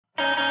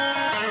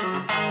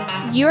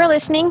You are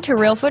listening to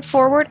Real Foot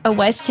Forward, a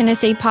West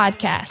Tennessee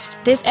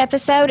podcast. This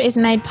episode is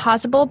made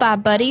possible by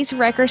Buddy's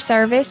Wrecker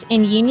Service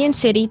in Union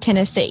City,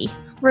 Tennessee.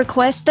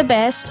 Request the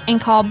best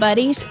and call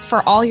Buddy's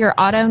for all your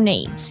auto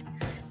needs.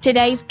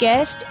 Today's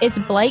guest is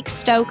Blake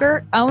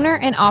Stoker, owner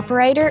and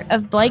operator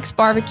of Blake's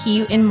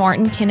Barbecue in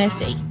Martin,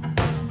 Tennessee.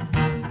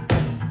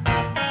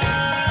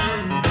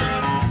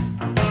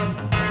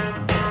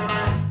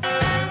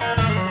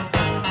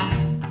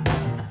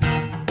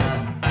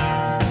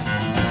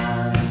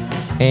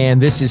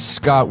 And this is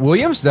Scott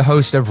Williams, the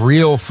host of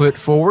Real Foot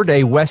Forward,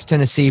 a West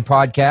Tennessee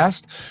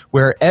podcast,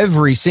 where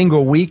every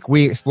single week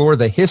we explore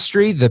the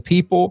history, the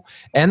people,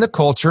 and the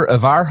culture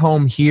of our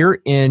home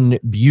here in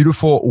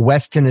beautiful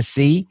West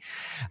Tennessee.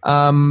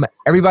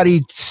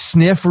 Everybody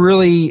sniff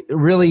really,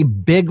 really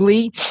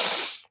bigly.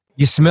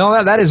 You smell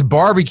that? That is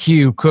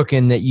barbecue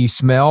cooking that you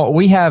smell.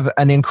 We have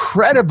an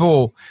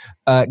incredible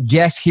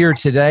guest here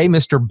today,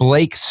 Mr.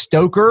 Blake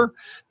Stoker,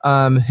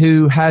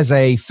 who has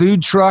a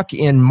food truck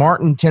in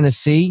Martin,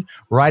 Tennessee,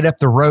 right up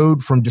the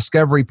road from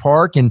Discovery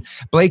Park. And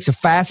Blake's a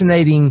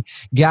fascinating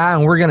guy,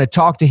 and we're going to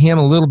talk to him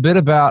a little bit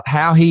about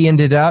how he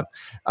ended up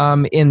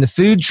in the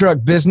food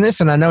truck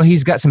business. And I know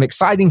he's got some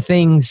exciting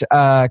things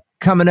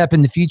coming up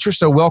in the future.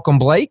 So welcome,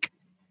 Blake.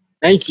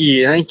 Thank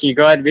you.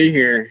 Glad to be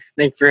here.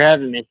 Thanks for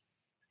having me.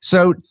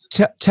 So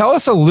tell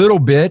us a little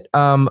bit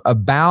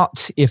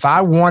about, if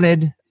I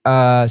wanted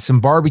some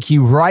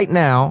barbecue right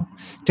now,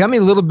 tell me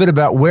a little bit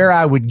about where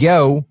I would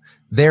go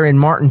there in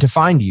Martin to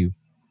find you.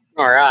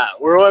 All right.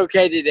 We're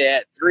located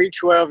at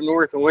 312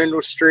 North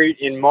Wendell Street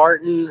in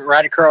Martin,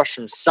 right across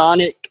from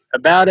Sonic,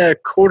 about a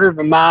quarter of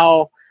a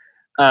mile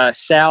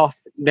south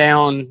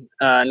down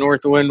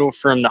North Wendell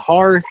from the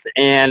Hearth,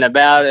 and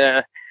about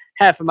a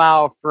half a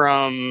mile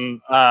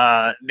from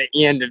the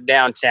end of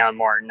downtown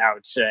Martin, I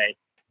would say.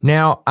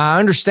 Now, I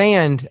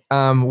understand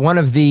one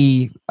of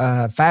the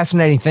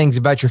fascinating things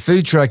about your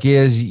food truck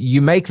is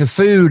you make the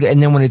food,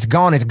 and then when it's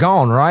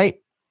gone, right?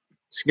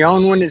 It's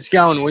gone when it's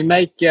gone. We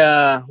make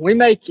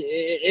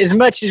as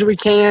much as we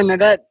can.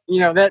 And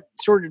that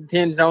sort of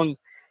depends on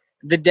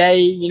the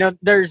day.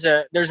 There's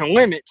a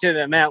limit to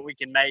the amount we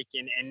can make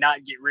and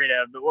not get rid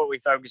of. But what we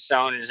focus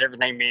on is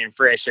everything being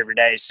fresh every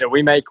day. So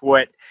we make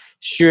what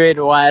should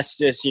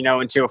last us,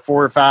 until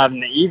 4 or 5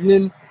 in the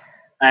evening.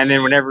 And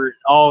then whenever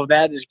all of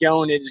that is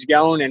gone, it is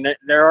gone. And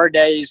there are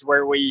days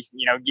where we,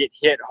 get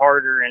hit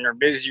harder and are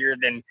busier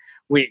than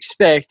we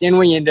expect. And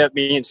we end up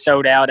being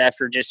sold out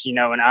after just, an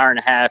hour and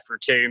a half or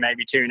two,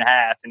 maybe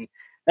 2.5. And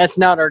that's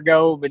not our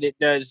goal, but it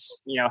does,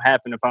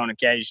 happen upon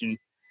occasion.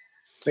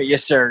 But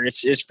yes, sir,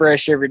 it's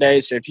fresh every day.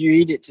 So if you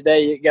eat it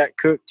today, it got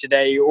cooked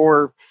today.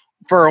 Or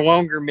for our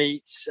longer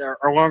meats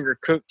or longer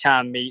cook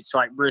time meats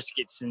like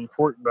briskets and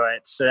pork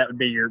butts, so that would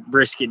be your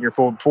brisket and your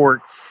pulled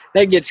pork,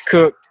 that gets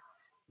cooked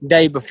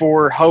day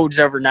before, holds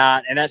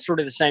overnight. And that's sort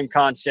of the same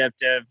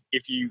concept of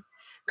if you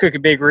cook a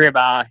big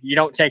ribeye, you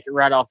don't take it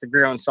right off the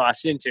grill and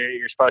slice into it.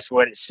 You're supposed to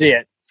let it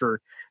sit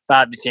for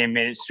 5 to 10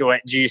 minutes to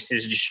let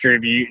juices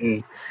distribute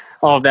and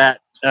all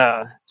that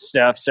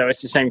stuff. So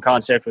it's the same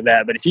concept with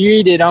that. But if you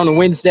eat it on a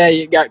Wednesday,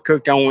 it got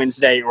cooked on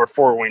Wednesday or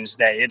for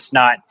Wednesday. It's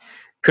not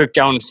cooked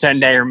on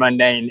Sunday or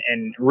Monday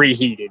and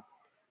reheated.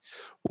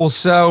 Well,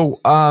 so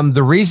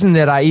the reason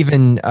that I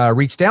even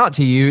reached out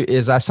to you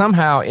is I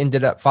somehow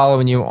ended up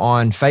following you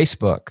on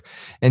Facebook.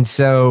 And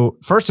so,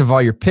 first of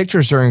all, your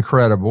pictures are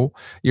incredible.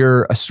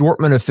 Your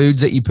assortment of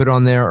foods that you put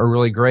on there are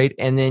really great.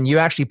 And then you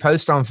actually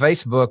post on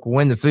Facebook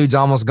when the food's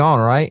almost gone,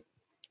 right?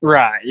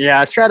 Right. Yeah,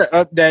 I try to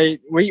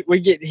update. We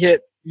get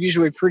hit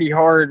usually pretty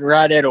hard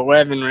right at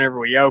 11 whenever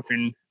we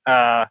open.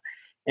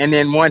 And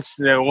then once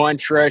the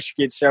lunch rush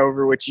gets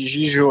over, which is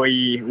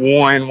usually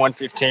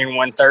 1:15,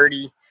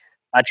 1:30,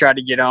 I try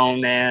to get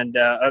on and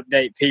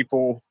update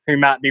people who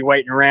might be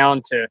waiting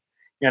around to,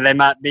 they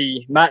might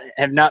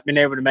have not been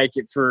able to make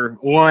it for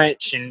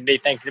lunch and be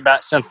thinking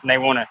about something they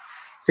want to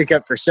pick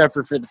up for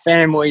supper for the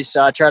family.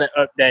 So I try to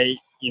update,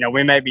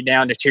 we may be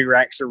down to 2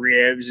 racks of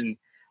ribs and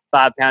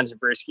 5 pounds of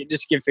brisket,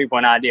 just give people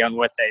an idea on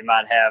what they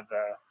might have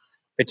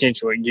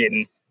potentially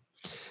getting.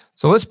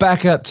 So let's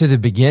back up to the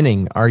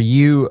beginning. Are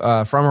you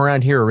from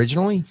around here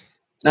originally?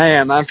 I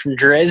am. I'm from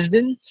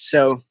Dresden,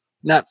 so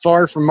not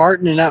far from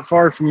Martin and not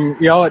far from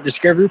y'all at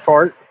Discovery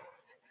Park.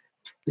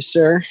 Yes,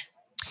 sir.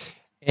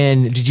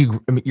 And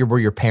were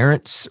your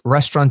parents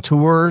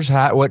restaurateurs?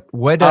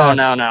 What? Oh,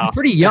 no. You're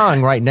pretty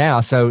young right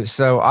now. So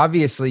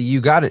obviously you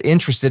got it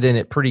interested in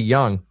it pretty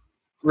young.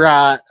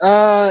 Right.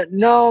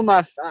 No,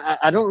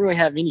 I don't really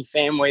have any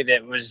family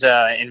that was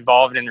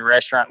involved in the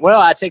restaurant. Well,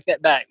 I take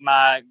that back.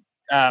 My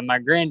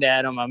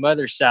granddad on my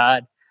mother's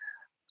side,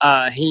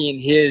 he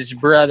and his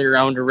brother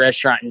owned a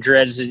restaurant in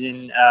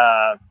Dresden,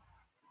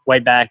 way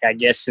back, I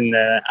guess,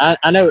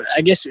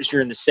 I guess it was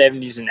during the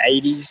 70s and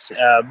 80s.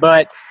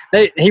 But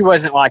he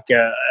wasn't like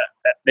the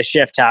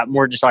chef type,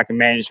 more just like a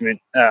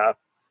management,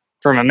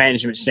 from a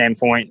management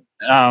standpoint.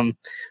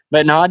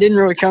 But no, I didn't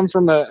really come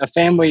from a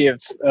family of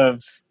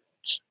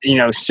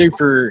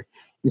super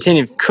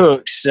attentive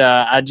cooks.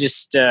 I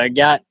just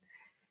got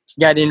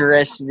got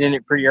interested in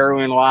it pretty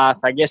early in life.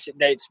 I guess it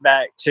dates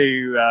back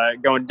to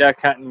going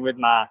duck hunting with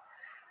my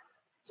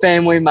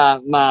family,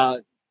 my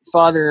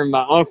father and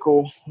my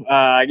uncle.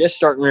 I guess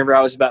starting whenever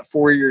I was about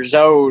 4 years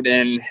old,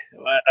 and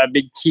a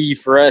big key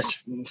for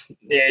us,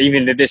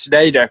 even to this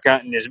day, duck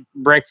hunting is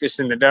breakfast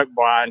in the duck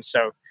blind.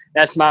 So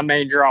that's my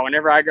main draw.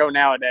 Whenever I go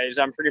nowadays,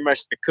 I'm pretty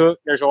much the cook.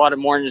 There's a lot of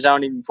mornings I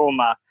don't even pull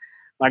my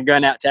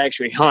gun out to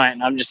actually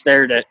hunt. I'm just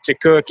there to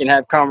cook and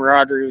have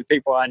camaraderie with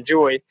people I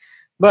enjoy.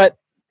 But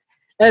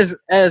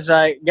as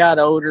I got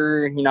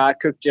older, I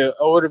cooked a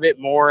little bit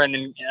more, and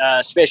then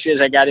especially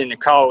as I got into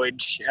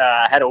college,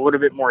 I had a little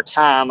bit more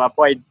time. I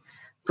played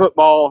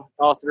football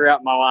all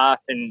throughout my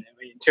life and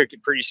took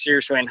it pretty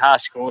seriously in high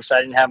school, so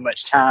I didn't have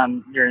much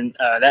time during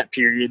that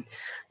period.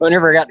 But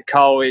whenever I got to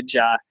college,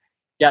 I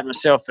got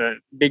myself a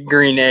big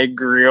green egg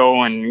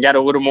grill and got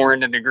a little more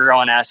into the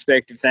grilling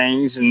aspect of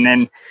things, and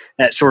then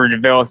that sort of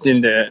developed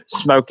into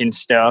smoking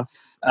stuff.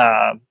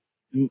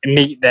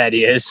 Meat, that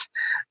is.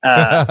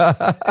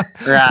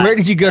 Right. Where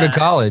did you go to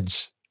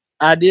college?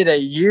 I did a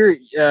year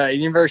at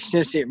University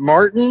of Tennessee at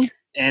Martin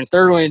and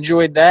thoroughly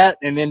enjoyed that,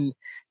 and then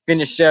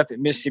finished up at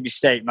Mississippi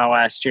State my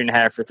last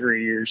 2.5 or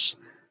 3 years.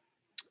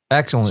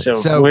 Excellent.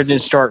 So lived in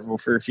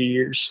Starkville for a few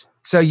years.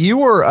 So you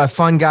were a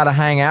fun guy to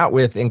hang out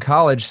with in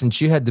college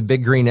since you had the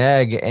big green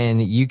egg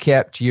and you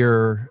kept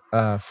your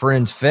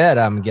friends fed,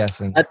 I'm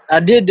guessing. I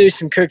did do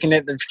some cooking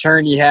at the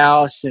fraternity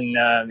house, and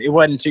it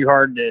wasn't too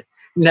hard to –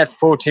 didn't have to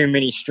pull too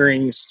many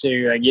strings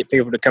to get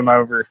people to come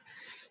over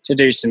to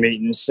do some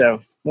eating.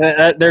 So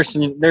there's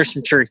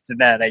some truth to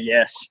that, I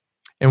guess.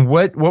 And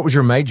what was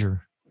your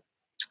major?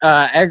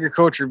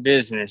 Agriculture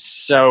business.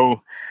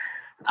 So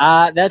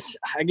I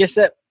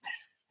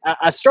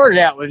started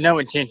out with no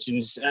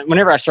intentions.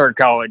 Whenever I started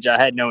college, I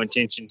had no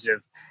intentions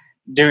of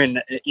doing,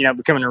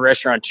 becoming a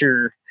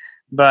restaurateur.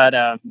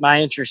 But my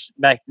interest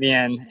back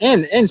then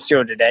and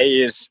still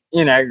today is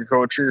in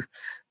agriculture.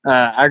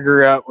 I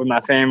grew up with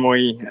my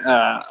family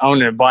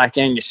owning a Black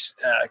Angus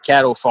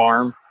cattle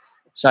farm.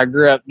 So I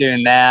grew up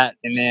doing that,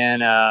 and then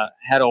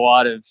had a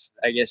lot of,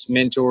 I guess,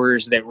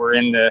 mentors that were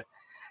in the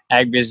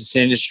ag business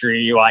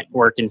industry, like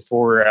working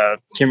for a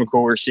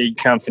chemical or seed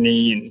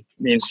company and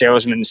being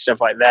salesman and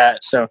stuff like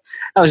that. So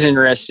I was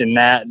interested in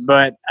that.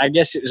 But I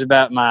guess it was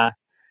about my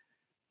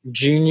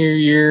junior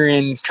year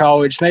in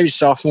college, maybe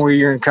sophomore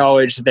year in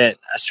college, that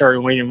I started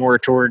leaning more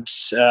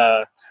towards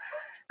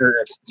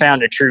or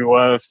found a true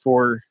love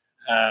for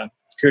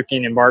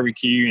cooking and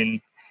barbecue, and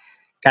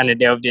kind of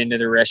delved into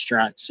the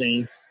restaurant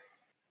scene.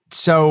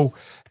 So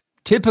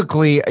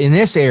typically in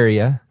this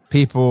area,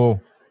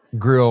 people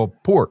grill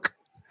pork.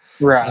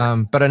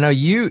 Right. But I know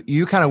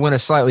you kind of went a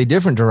slightly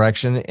different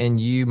direction,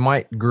 and you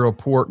might grill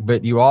pork,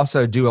 but you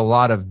also do a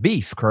lot of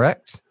beef,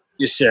 correct?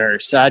 Yes, sir.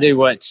 So I do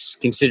what's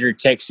considered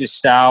Texas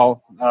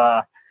style.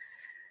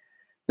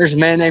 There's a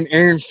man named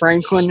Aaron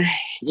Franklin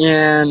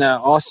in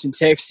Austin,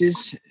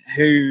 Texas,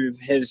 who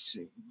has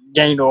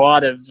gained a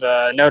lot of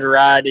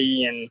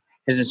notoriety and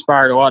has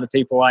inspired a lot of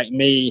people like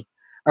me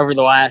over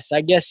the last,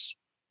 I guess,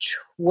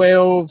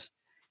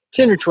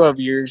 10 or 12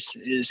 years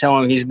is how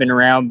long he's been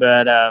around.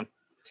 But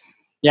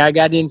I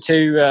got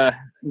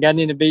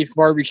into beef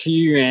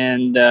barbecue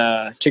and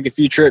took a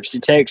few trips to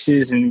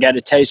Texas and got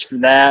a taste for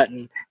that,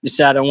 and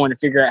decided I wanted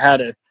to figure out how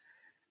to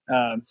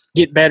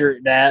get better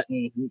at that,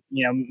 and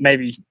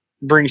maybe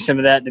bring some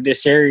of that to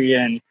this area,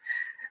 and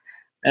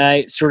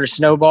it sort of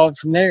snowballed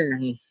from there.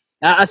 And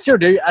I still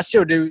do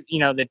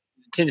the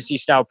Tennessee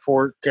style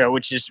pork,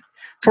 which is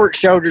pork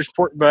shoulders,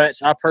 pork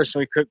butts. I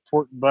personally cook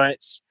pork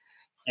butts,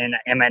 and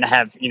I mean, I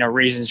have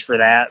reasons for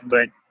that,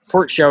 but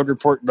pork shoulder,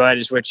 pork butt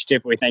is what you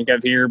typically think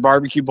of here.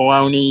 Barbecue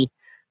bologna,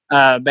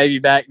 baby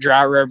back,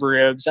 dry rub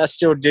ribs. I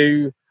still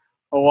do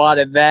a lot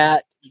of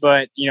that,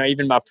 but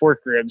even my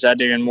pork ribs I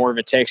do in more of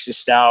a Texas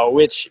style,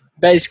 which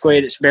basically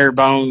at its bare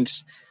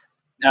bones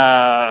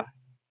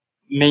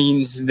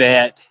means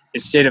that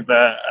instead of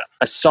a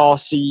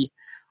saucy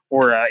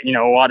or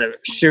a lot of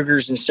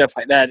sugars and stuff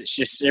like that, it's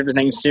just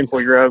everything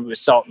simply rubbed with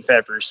salt and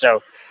pepper.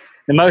 So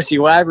the most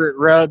elaborate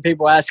rub,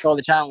 people ask all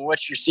the time, well,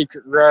 what's your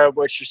secret rub?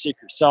 What's your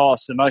secret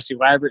sauce? The most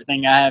elaborate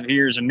thing I have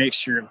here is a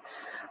mixture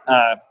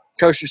of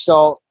kosher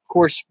salt,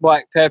 coarse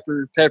black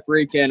pepper,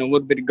 paprika, and a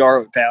little bit of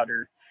garlic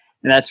powder.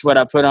 And that's what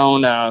I put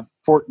on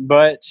pork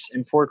butts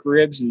and pork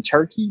ribs and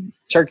turkey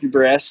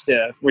breast,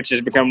 which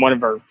has become one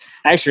of our,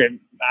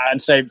 actually,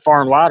 I'd say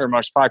far and wide our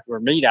most popular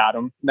meat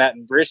item, that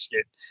and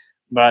brisket.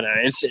 But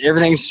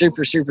everything's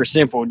super, super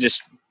simple,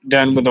 just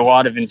done with a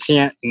lot of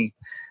intent and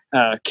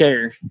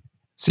care.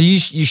 So you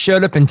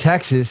showed up in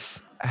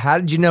Texas. How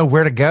did you know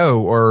where to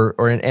go,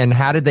 and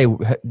how did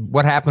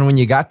what happened when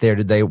you got there?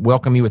 Did they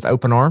welcome you with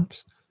open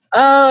arms?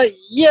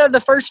 Yeah,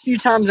 the first few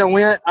times I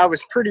went, I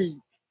was pretty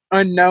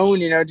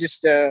unknown,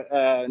 just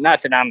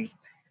not that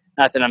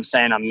I'm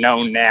saying I'm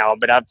known now,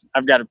 but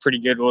I've got a pretty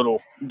good little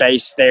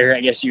base there, I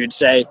guess you would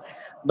say.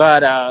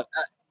 But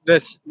the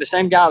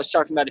same guy I was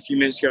talking about a few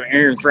minutes ago,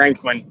 Aaron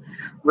Franklin,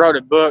 wrote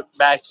a book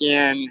back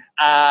in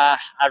I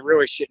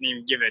really shouldn't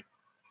even give it.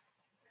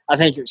 I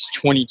think it was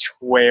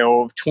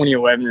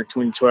 2011 or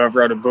 2012,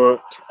 wrote a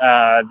book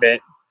that,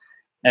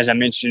 as I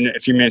mentioned a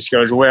few minutes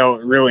ago as well,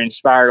 it really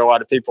inspired a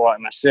lot of people like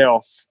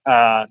myself.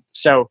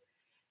 So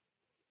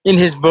in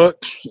his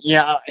book,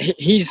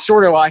 he's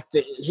sort of like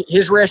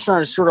his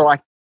restaurant is sort of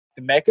like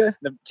the Mecca,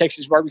 the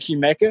Texas barbecue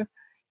Mecca.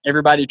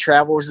 Everybody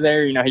travels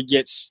there. He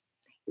gets,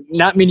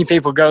 not many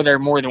people go there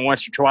more than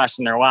once or twice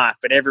in their life,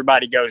 but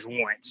everybody goes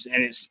once.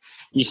 And it's,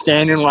 you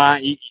stand in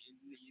line.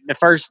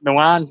 The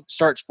line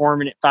starts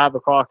forming at 5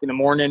 o'clock in the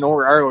morning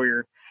or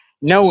earlier,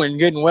 knowing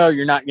good and well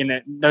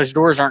those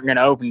doors aren't going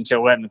to open until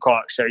 11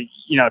 o'clock. So,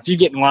 if you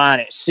get in line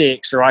at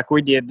 6, or like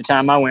we did the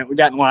time I went, we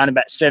got in line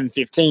about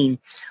 7:15.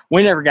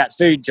 We never got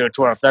food till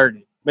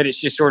 12:30. But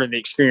it's just sort of the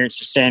experience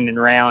of standing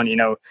around,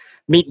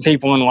 meeting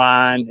people in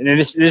line. And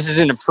this is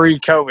in a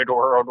pre-COVID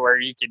world where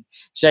you could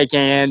shake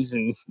hands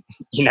and,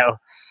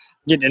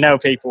 get to know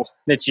people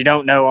that you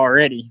don't know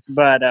already.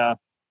 But,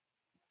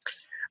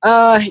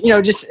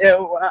 just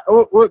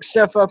looked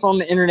stuff up on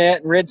the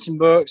internet and read some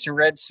books and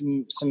read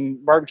some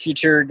barbecue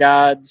tour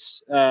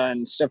guides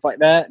and stuff like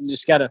that, and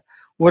just got a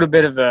little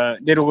bit of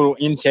did a little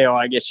intel,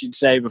 I guess you'd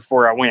say,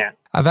 before I went.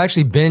 I've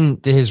actually been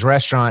to his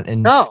restaurant,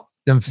 and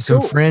some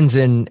cool. friends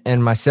and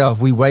myself,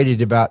 we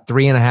waited about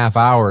 3.5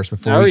 hours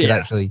before we could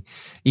actually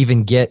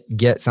even get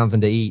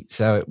something to eat.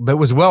 So, but it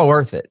was well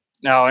worth it.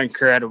 Oh,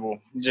 incredible.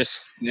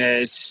 Just,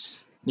 it's,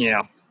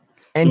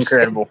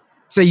 incredible.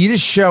 So you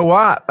just show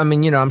up. I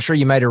mean, I'm sure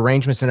you made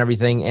arrangements and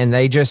everything, and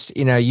they just,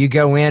 you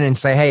go in and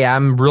say, "Hey,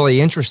 I'm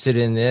really interested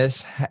in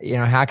this.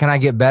 How can I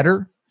get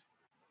better?"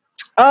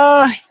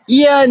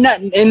 Yeah,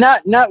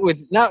 not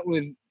with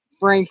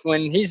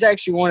Franklin. He's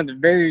actually one of the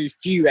very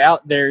few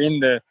out there in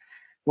the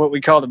what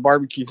we call the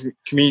barbecue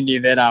community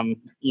that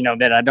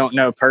that I don't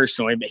know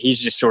personally, but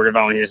he's just sort of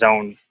on his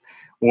own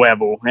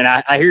level. And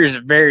I hear he's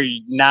a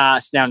very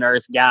nice, down to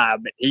earth guy,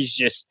 but he's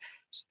just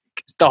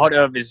thought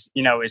of as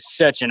as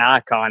such an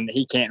icon that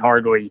he can't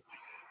hardly.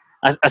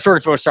 I sort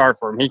of feel sorry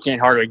for him. He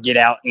can't hardly get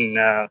out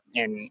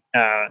and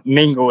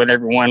mingle with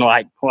everyone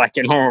like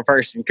a normal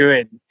person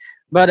could.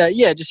 But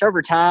just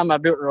over time, I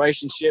built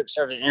relationships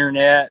over the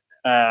internet.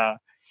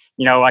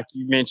 Like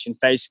you mentioned,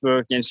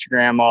 Facebook,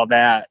 Instagram, all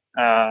that,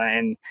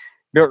 and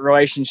built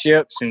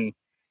relationships and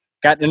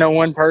got to know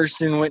one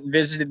person, went and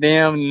visited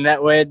them, and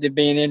that led to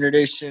being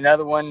introduced to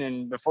another one.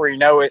 And before you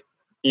know it,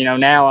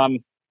 now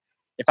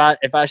if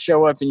I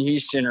show up in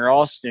Houston or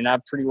Austin,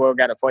 I've pretty well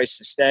got a place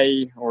to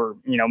stay, or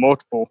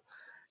multiple,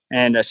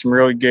 and some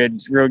real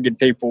good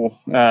people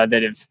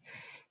that have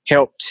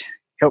helped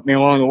me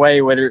along the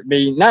way. Whether it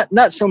be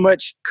not so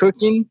much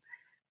cooking,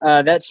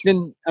 that's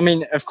been. I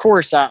mean, of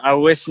course, I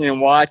listen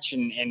and watch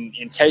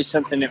and taste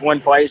something at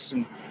one place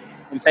and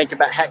think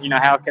about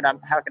how can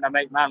I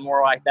make mine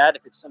more like that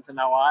if it's something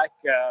I like.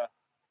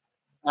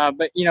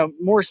 But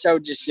more so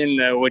just in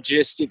the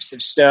logistics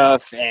of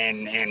stuff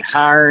and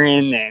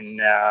hiring and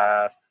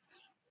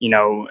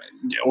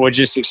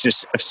logistics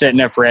of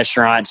setting up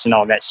restaurants and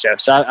all that stuff.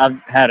 So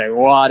I've had a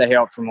lot of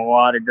help from a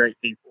lot of great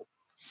people.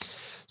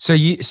 So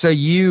you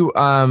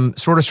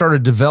sort of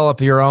started to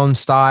develop your own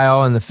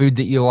style and the food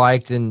that you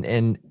liked,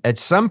 and at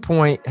some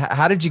point,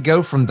 how did you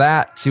go from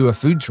that to a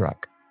food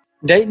truck?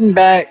 Dating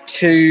back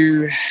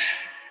to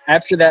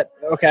after that,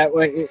 okay,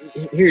 well,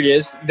 here it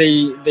is.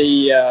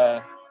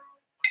 I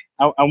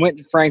went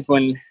to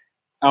Franklin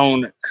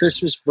on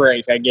Christmas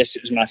break. I guess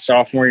it was my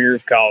sophomore year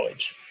of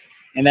college,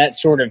 and that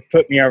sort of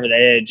put me over the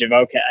edge of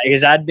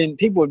because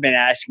people had been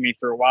asking me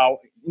for a while.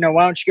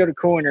 Why don't you go to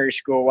culinary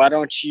school? Why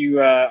don't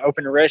you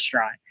open a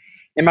restaurant?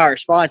 And my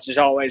response is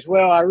always,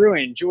 well, I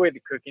really enjoy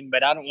the cooking,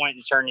 but I don't want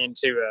it to turn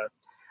into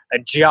a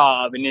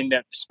job and end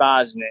up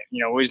despising it,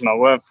 lose my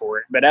love for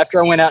it. But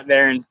after I went out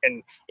there and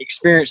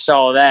experienced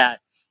all of that,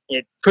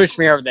 it pushed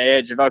me over the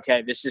edge of,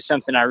 okay, this is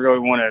something I really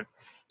want to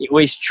at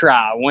least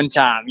try one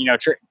time,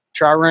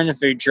 try running a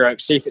food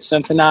truck, see if it's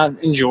something I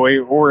enjoy,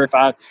 or if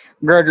I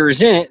grow to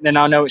resent it, then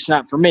I know it's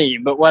not for me.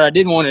 But what I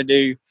didn't want to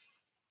do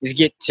is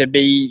get to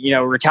be,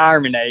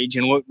 retirement age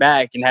and look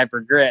back and have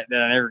regret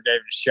that I never gave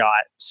it a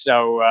shot.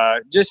 So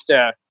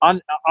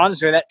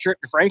honestly, that trip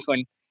to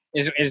Franklin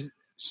is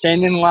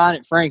standing in line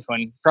at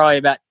Franklin, probably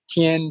about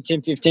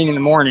 10:15 in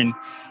the morning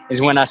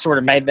is when I sort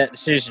of made that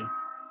decision.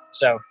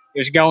 So it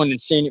was going and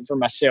seeing it for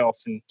myself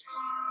and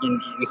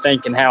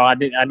thinking how I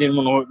didn't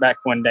want to look back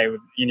one day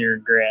with any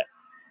regret.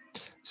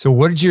 So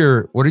what did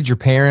your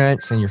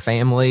parents and your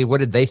family, what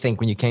did they think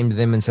when you came to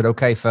them and said,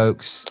 okay,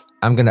 folks,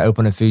 I'm going to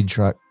open a food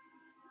truck?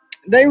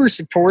 They were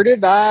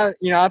supportive. I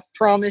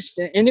promised,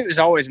 and it was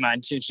always my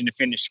intention to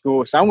finish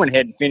school. So I went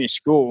ahead and finished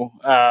school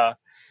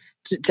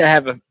to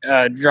have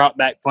a drop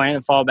back plan,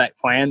 a fallback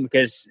plan,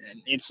 because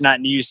it's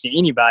not news to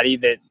anybody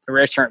that the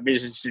restaurant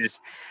business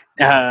is,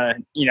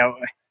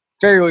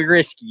 fairly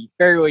risky,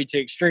 fairly to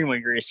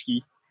extremely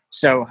risky.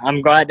 So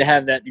I'm glad to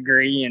have that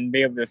degree and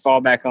be able to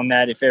fall back on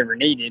that if ever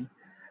needed.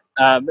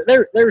 But they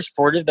were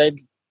supportive. They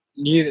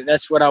knew that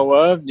that's what I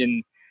loved,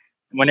 and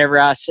whenever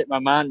I set my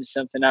mind to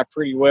something, I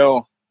pretty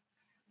well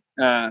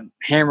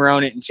hammer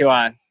on it until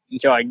I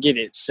get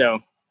it. So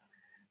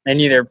they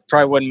knew there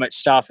probably wasn't much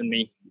stopping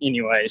me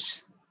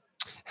anyways.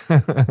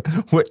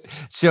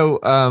 So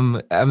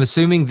I'm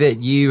assuming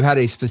that you had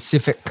a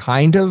specific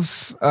kind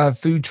of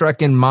food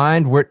truck in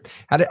mind.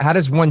 How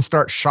does one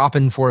start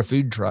shopping for a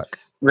food truck?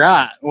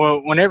 Right.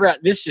 Well,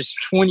 this is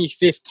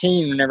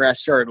 2015, whenever I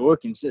started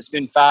looking, so it's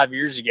been 5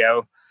 years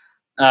ago.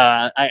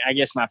 I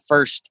guess my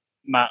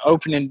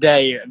opening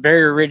day,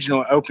 very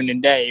original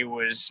opening day,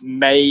 was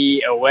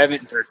May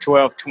 11th or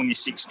 12th,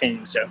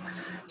 2016. So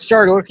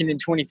started looking in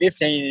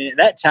 2015, and at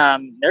that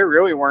time, there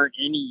really weren't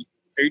any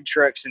food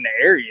trucks in the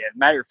area.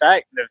 Matter of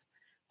fact, the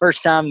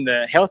first time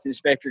the health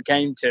inspector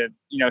came to,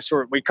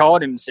 we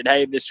called him and said,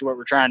 "Hey, this is what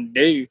we're trying to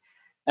do."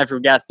 After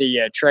we got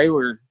the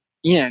trailer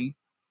in,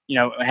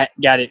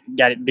 got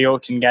it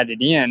built and got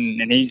it in,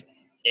 and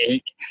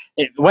the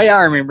way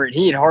I remember it,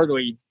 he had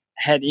hardly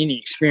had any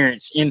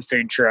experience in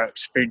food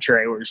trucks, food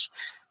trailers.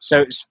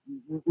 So it's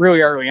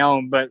really early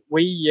on, but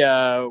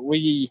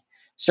we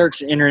searched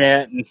the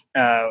internet and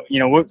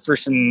looked for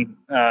some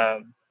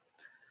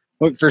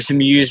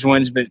used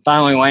ones, but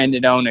finally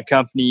landed on a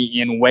company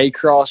in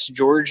Waycross,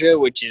 Georgia,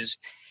 which is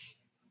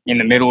in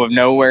the middle of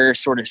nowhere,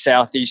 sort of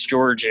southeast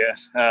Georgia.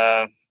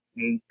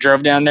 And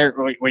drove down there.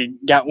 We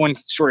got one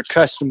sort of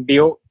custom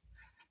built,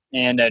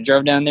 and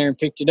drove down there and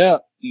picked it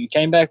up and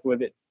came back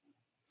with it.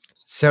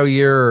 So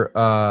your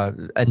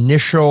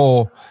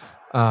initial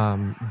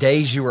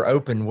days you were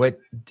open,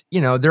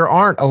 there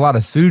aren't a lot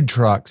of food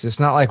trucks. It's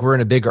not like we're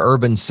in a big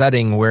urban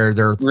setting where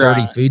there are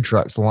 30 food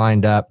trucks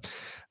lined up.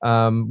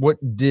 What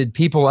did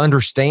people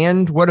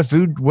understand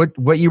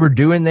what you were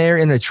doing there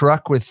in a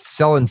truck with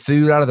selling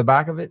food out of the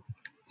back of it?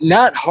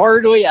 Not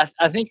hardly. I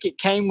think it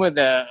came with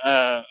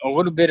a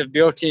little bit of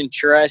built-in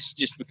trust,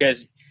 just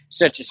because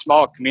such a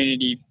small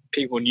community,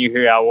 people knew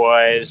who I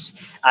was.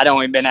 I'd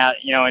only been out,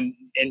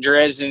 in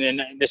Dresden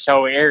and this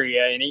whole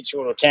area, in each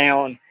little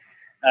town.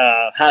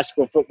 High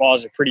school football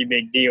is a pretty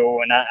big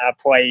deal, and I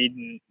played,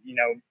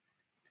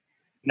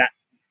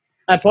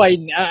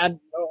 and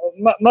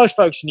most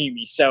folks knew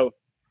me, so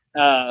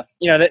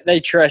they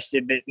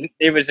trusted that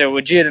it was a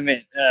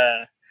legitimate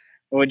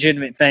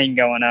thing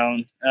going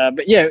on.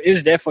 But yeah, it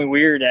was definitely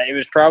weird. It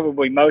was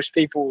probably most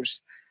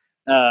people's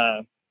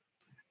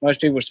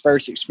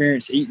first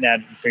experience eating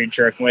out of a food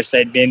truck, unless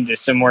they'd been to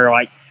somewhere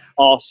like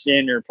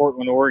Austin or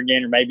Portland,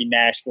 Oregon, or maybe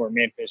Nashville or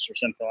Memphis or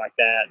something like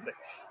that. But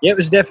yeah, it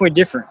was definitely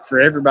different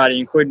for everybody,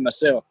 including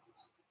myself.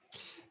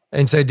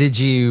 And so how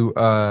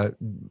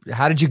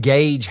did you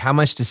gauge how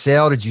much to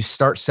sell? Did you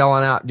start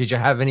selling out? Did you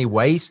have any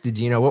waste? Did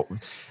you know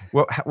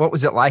what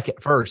was it like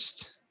at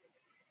first?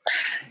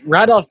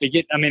 Right off the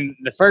get,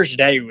 the first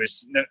day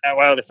was,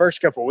 the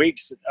first couple of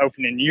weeks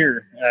opening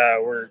year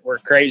were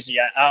crazy.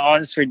 I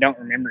honestly don't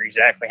remember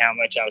exactly how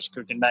much I was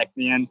cooking back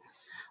then,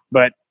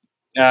 but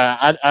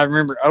I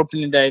remember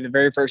opening day, the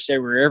very first day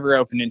we were ever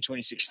open in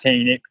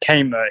 2016. It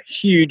came a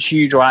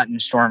huge lightning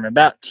storm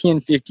about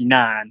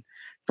 10:59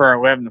 for our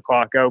 11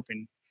 o'clock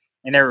open,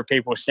 and there were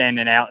people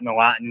standing out in the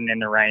lightning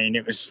and the rain.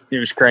 It was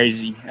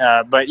crazy,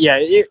 but yeah,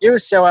 it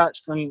was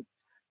sellouts from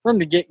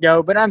the get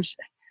go. But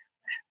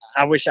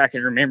I wish I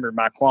could remember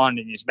my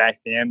quantities back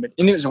then,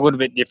 and it was a little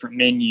bit different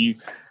menu.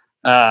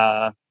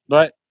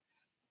 But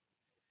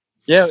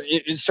yeah,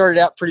 it started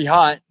out pretty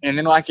hot, and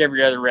then like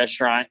every other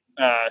restaurant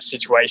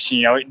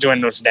situation, it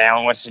dwindles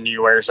down once the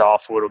new wears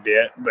off a little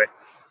bit. But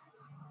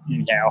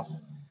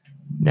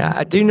Now,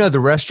 I do know the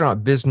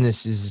restaurant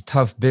business is a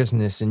tough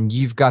business, and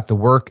you've got the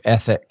work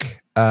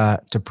ethic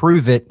to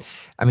prove it.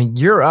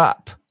 You're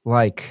up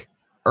like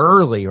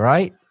early,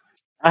 right?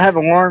 I have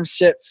alarms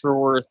set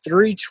for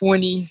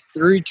 3:20,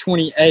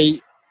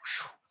 3:28,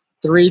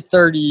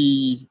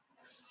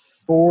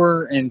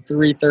 3:34, and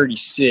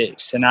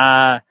 3:36. And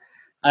I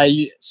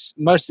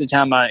most of the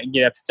time I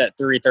get up to that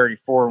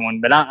 3:34 one.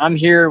 But I'm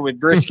here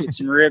with briskets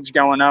and ribs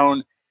going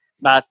on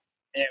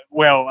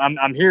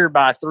I'm here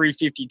by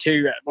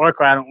 3:52.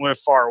 Luckily, I don't live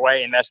far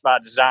away, and that's by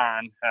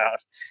design,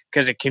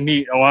 because a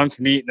long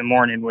commute in the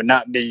morning would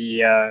not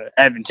be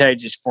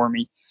advantageous for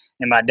me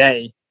in my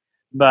day.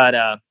 But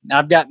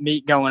I've got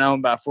meat going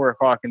on by 4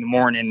 o'clock in the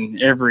morning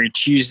every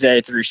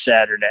Tuesday through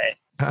Saturday.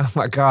 Oh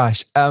my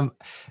gosh. Do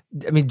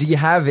you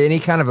have any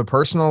kind of a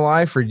personal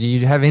life, or do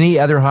you have any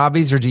other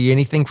hobbies, or do you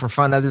anything for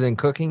fun other than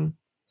cooking?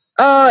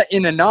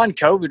 In a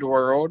non-COVID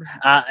world,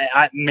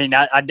 I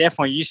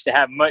definitely used to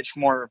have much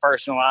more of a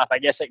personal life. I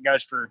guess it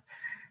goes for,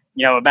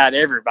 about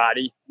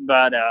everybody.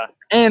 But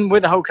and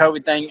with the whole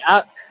COVID thing,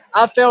 I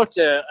felt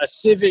a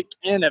civic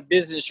and a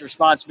business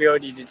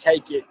responsibility to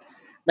take it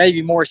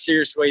maybe more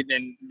seriously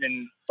than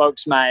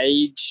folks my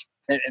age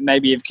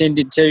maybe have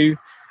tended to.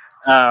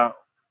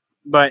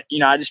 But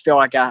I just feel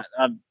like I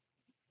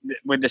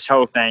with this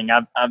whole thing,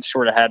 I've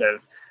sort of had a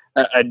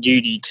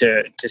duty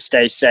to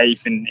stay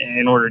safe and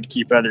in order to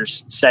keep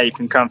others safe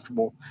and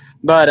comfortable.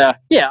 But I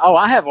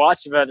have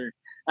lots of other.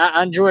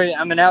 I'm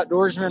an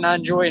outdoorsman. I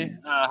enjoy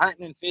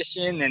hunting and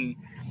fishing, and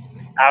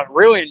I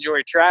really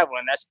enjoy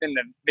traveling. That's been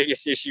the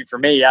biggest issue for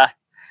me. I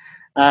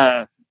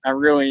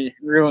really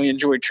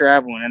enjoy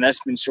traveling, and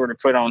that's been sort of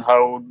put on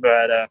hold.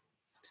 But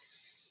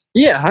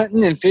Yeah,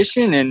 hunting and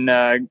fishing,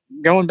 and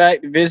going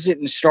back to visit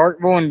in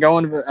Starkville and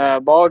going to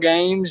ball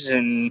games.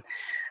 And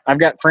I've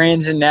got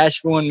friends in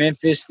Nashville and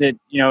Memphis that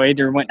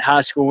either went to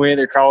high school with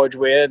or college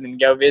with, and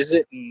go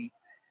visit, and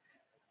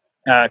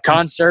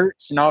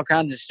concerts and all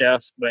kinds of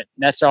stuff. But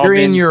that's all You're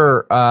in been.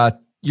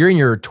 You're in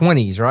your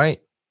 20s, right?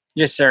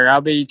 Yes, sir.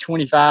 I'll be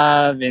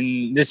 25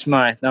 in this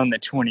month on the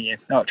 20th,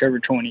 October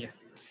 20th.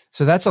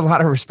 So that's a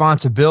lot of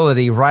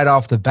responsibility right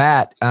off the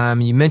bat.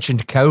 You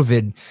mentioned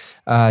COVID.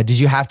 Did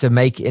you have to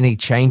make any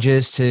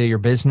changes to your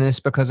business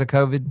because of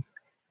COVID?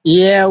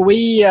 Yeah,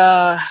 we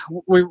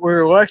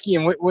were lucky,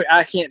 and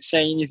I can't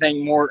say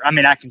anything more. I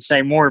mean, I can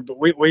say more, but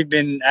we've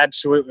been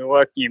absolutely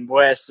lucky and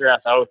blessed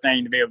throughout the whole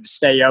thing to be able to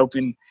stay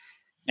open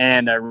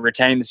and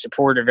retain the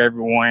support of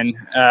everyone.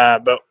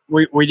 But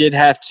we did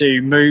have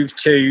to move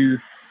to,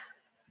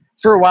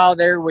 for a while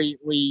there,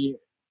 we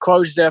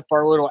closed up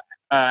our little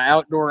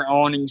outdoor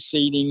awning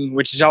seating,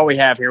 which is all we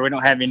have here. We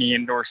don't have any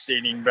indoor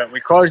seating, but we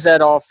closed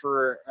that off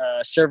for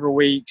several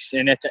weeks.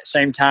 And at that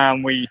same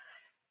time, we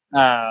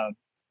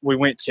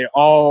went to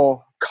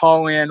all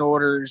call-in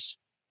orders,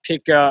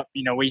 pick up,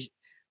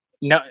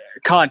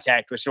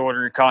 contactless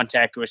order,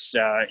 contactless,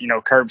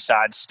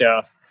 curbside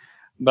stuff.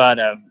 But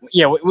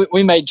yeah,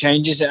 we made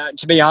changes.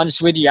 To be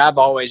honest with you, I've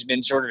always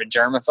been sort of a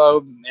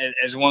germaphobe,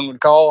 as one would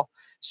call.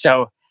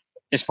 So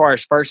as far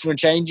as personal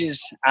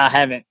changes, I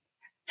haven't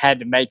had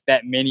to make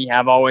that many.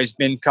 I've always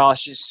been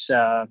cautious.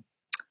 I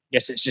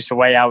guess it's just the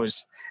way I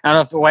was. I don't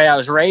know if the way I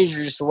was raised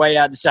or just the way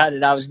I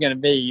decided I was going to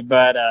be.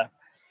 But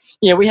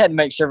yeah, we had to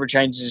make several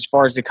changes as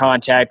far as the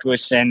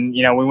contactless, and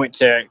we went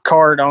to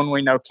card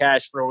only, no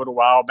cash for a little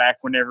while back.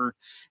 Whenever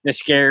the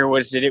scare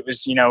was that it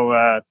was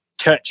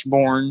touch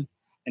borne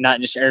and not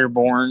just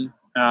airborne.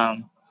 So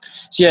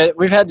yeah,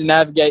 we've had to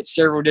navigate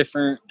several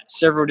different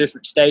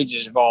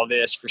stages of all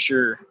this for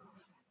sure.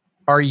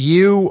 Are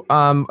you,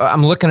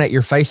 I'm looking at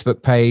your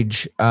Facebook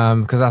page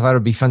because I thought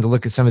it'd be fun to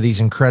look at some of these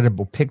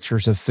incredible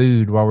pictures of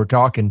food while we're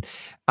talking.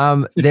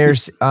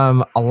 There's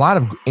a lot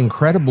of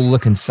incredible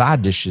looking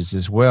side dishes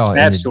as well.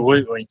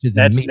 Absolutely.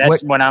 That's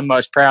what I'm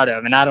most proud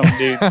of. And I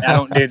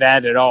don't do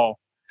that at all.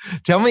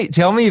 Tell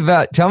me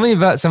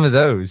about some of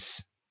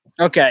those.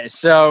 Okay.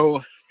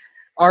 So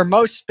our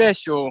most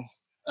special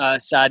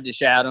side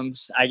dish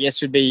items, I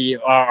guess, would be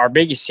our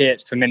biggest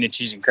hits, pimento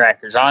cheese and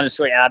crackers.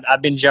 Honestly,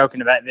 I've been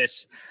joking about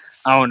this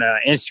on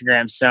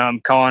Instagram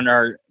some, calling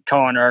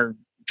our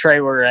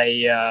trailer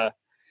a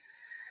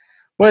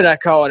what did I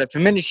call it? A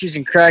pimento cheese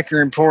and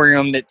cracker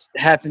emporium that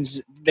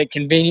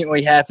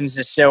conveniently happens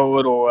to sell a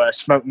little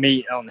smoked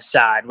meat on the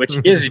side, which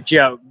is a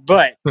joke.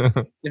 But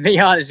to be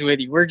honest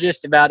with you, we're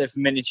just about a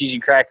pimento cheese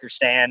and cracker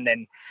stand.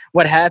 And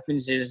what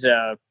happens is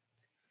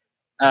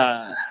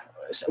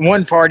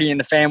one party in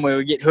the family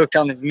will get hooked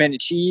on the pimento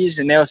cheese,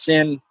 and they'll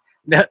send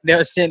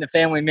a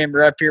family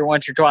member up here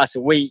once or twice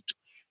a week,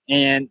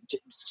 and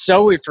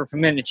solely for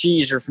pimento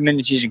cheese or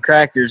pimento cheese and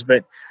crackers.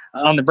 But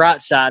on the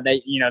bright side,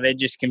 they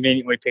just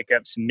conveniently pick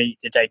up some meat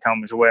to take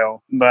home as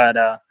well. But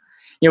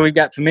we've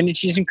got pimento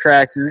cheese and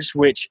crackers,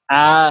 which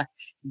I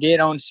did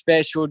on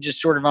special,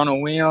 just sort of on a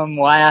whim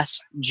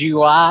last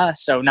July.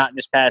 So not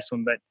this past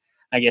one, but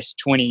I guess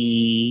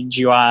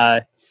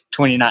July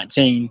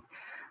 2019.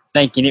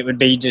 Thinking it would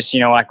be just,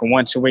 like a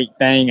once a week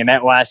thing. And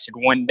that lasted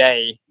one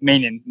day,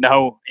 meaning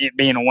it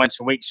being a once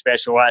a week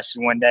special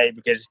lasted one day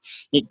because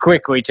it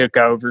quickly took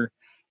over.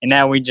 And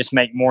now we just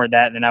make more of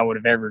that than I would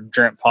have ever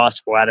dreamt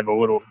possible out of a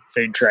little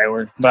food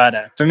trailer.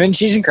 But pimento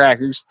cheese and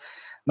crackers.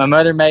 My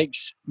mother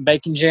makes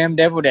bacon jam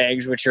deviled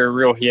eggs, which are a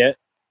real hit.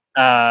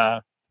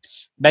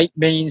 Baked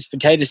beans,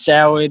 potato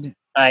salad,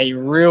 a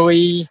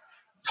really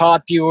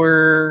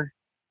popular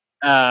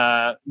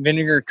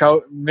vinegar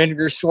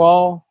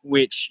slaw,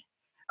 which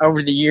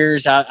over the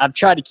years, I've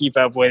tried to keep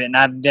up with it, and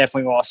I've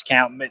definitely lost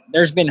count. But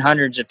there's been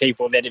hundreds of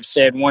people that have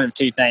said one of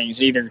two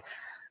things. Either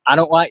I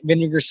don't like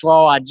vinegar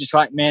slaw, I just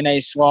like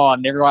mayonnaise slaw. I've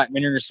never liked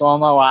vinegar slaw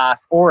in my life.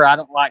 Or I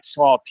don't like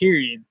slaw,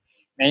 period.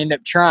 They end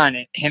up trying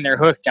it, and they're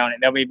hooked on it.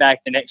 They'll be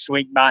back the next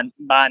week buying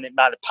it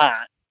by the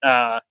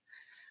pint.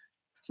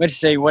 Let's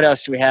see, what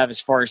else do we have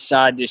as far as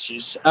side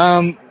dishes?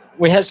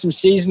 We have some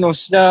seasonal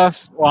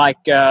stuff,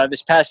 like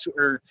this past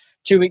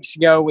 2 weeks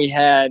ago, we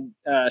had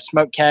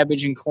smoked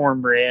cabbage and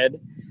cornbread.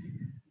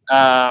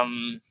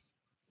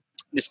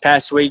 This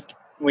past week,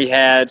 we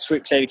had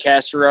sweet potato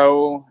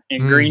casserole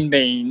and green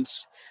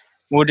beans.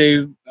 We'll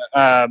do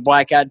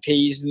black-eyed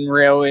peas and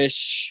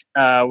relish.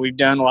 We've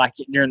done, like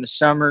during the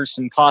summer,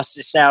 some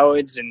pasta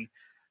salads and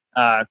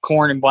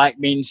corn and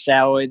black bean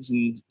salads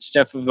and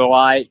stuff of the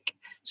like.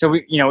 So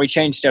we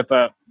change stuff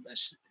up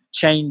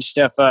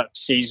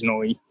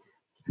seasonally.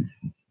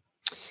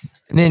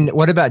 And then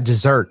what about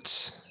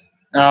desserts?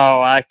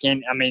 Oh, I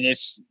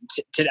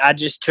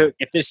just took,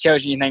 if this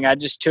tells you anything, I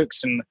just took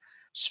some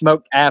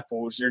smoked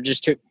apples, or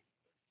just took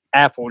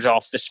apples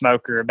off the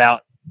smoker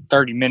about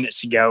 30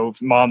 minutes ago.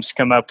 Mom's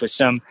come up with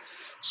some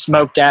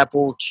smoked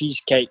apple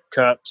cheesecake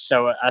cups.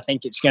 So I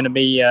think it's going to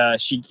be,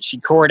 she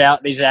cored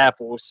out these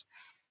apples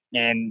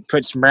and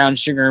put some brown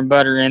sugar and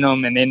butter in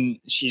them. And then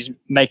she's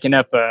making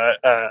up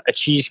a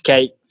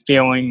cheesecake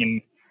filling,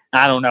 and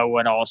I don't know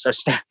what all. So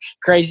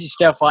crazy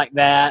stuff like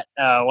that.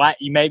 Like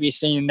you may be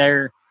seeing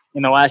there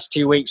in the last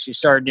 2 weeks, we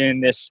started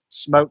doing this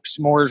smoked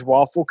s'mores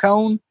waffle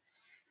cone.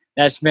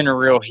 That's been a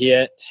real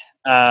hit.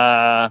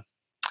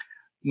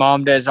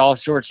 Mom does all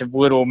sorts of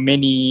little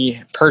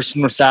mini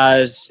personal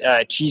size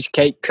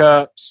cheesecake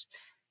cups,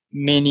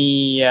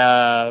 mini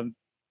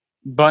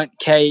bundt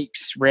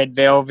cakes, red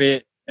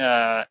velvet,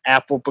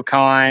 apple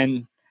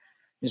pecan.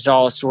 There's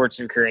all sorts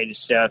of creative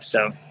stuff.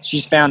 So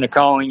she's found a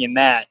calling in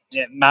that.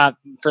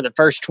 For the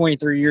first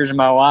 23 years of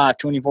my life,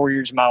 24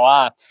 years of my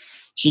life,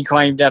 she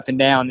claimed up and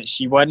down that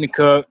she wasn't a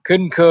cook,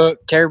 couldn't cook,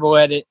 terrible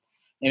at it.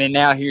 And then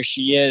now here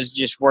she is,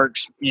 just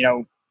works,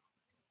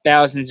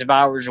 thousands of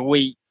hours a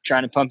week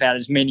trying to pump out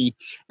as many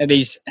of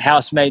these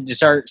house-made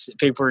desserts that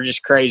people are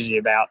just crazy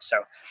about. So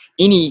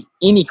any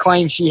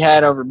claim she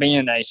had over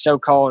being a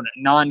so-called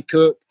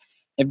non-cook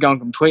have gone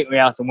completely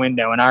out the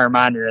window, and I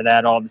remind her of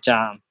that all the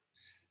time.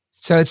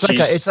 So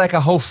it's like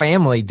a whole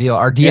family deal.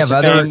 Or do you have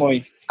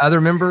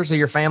other members of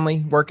your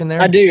family working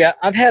there? I do.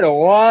 I've had a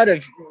lot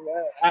of.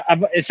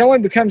 It's only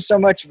become so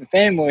much of a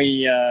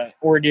family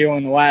ordeal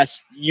in the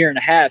last year and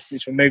a half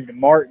since we moved to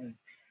Martin.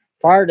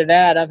 Prior to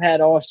that, I've had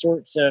all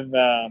sorts of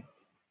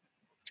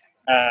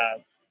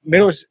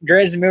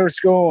Dresden Middle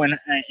School and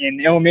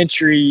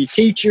elementary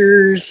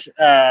teachers,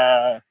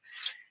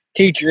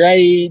 teacher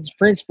aides,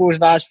 principals,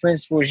 vice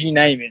principals, you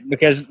name it.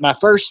 Because my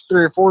first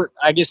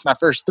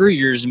 3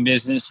 years in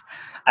business,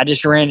 I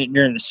just ran it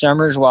during the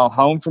summers while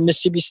home from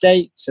Mississippi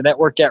State. So that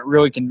worked out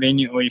really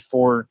conveniently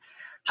for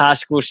high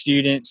school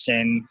students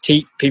and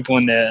people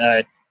in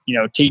the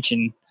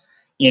teaching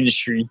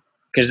industry,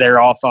 because they're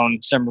off on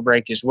summer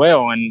break as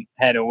well and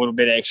had a little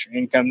bit of extra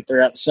income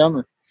throughout the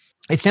summer.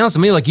 It sounds to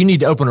me like you need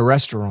to open a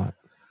restaurant.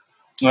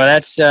 Well,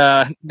 that's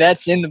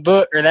in the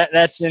book, or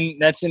that's in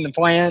the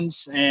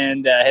plans,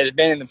 and has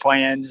been in the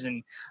plans,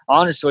 and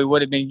honestly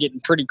would have been getting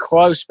pretty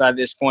close by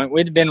this point.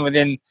 We'd have been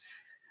within,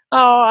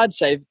 I'd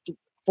say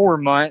 4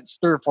 months,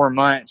 3 or 4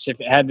 months, if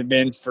it hadn't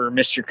been for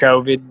Mr.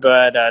 COVID.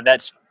 But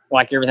that's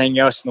like everything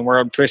else in the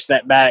world, pushed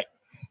that back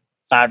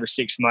 5 or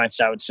 6 months,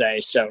 I would say.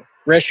 So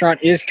restaurant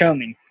is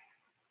coming.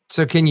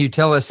 So can you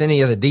tell us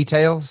any of the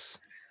details?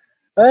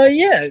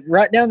 Yeah,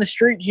 right down the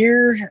street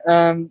here,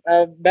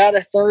 about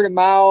a third of a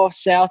mile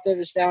south of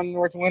us down in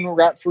North Windward,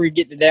 right before you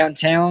get to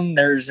downtown,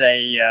 there's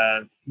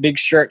a big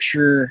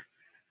structure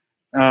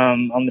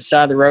on the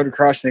side of the road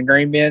across from the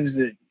grain bins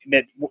that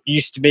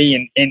used to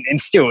be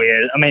and still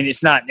is. I mean,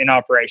 it's not in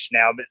operation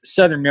now, but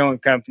Southern Milling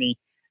Company,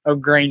 a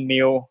grain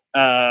mill,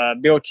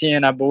 built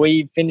in, I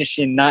believe, finished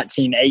in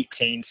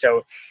 1918.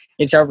 So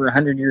it's over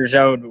 100 years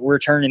old. We're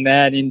turning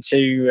that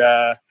into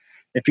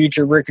the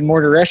future brick and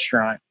mortar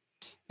restaurant.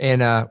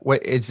 And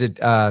what is it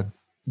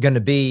going to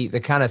be?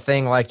 The kind of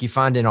thing like you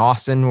find in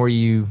Austin where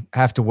you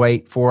have to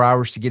wait 4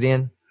 hours to get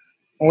in?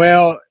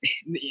 Well,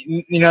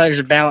 there's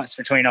a balance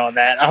between all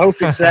that. I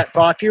hope it's that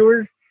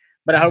popular,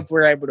 but I hope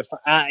we're able to.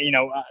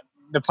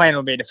 The plan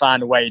will be to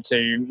find a way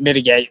to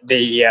mitigate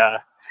the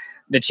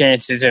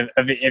chances of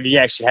you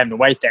actually having to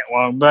wait that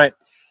long. But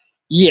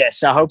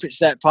yes, I hope it's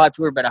that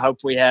popular. But I hope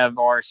we have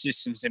our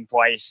systems in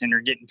place and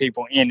are getting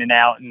people in and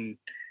out and.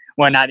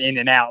 Well, not in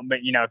and out, but,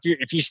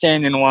 if you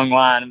stand in a long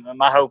line,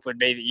 my hope would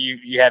be that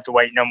you have to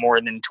wait no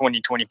more than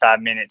 20, 25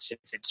 minutes if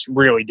it's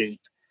really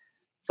deep.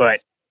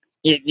 But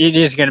it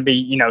is going to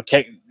be,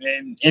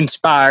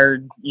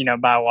 inspired,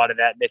 by a lot of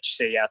that you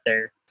see out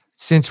there.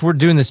 Since we're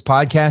doing this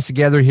podcast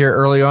together here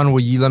early on,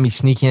 will you let me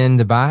sneak in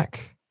the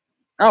back?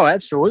 Oh,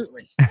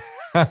 absolutely.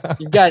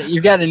 You've got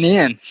an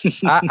in.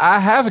 I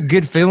have a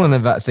good feeling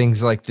about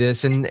things like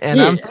this, and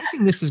yeah. I'm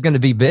thinking this is going to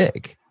be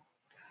big.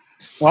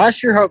 Well, I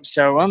sure hope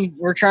so.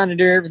 We're trying to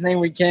do everything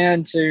we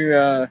can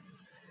to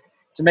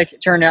make it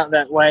turn out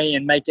that way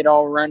and make it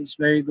all run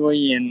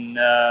smoothly and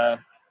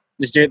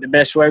just do it the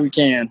best way we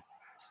can.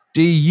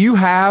 Do you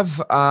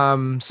have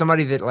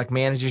somebody that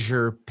manages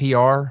your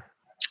PR?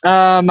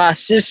 My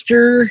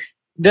sister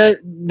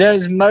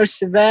does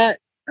most of that.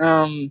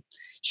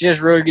 She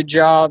does a really good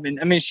job, and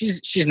I mean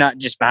she's not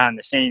just behind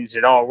the scenes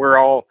at all.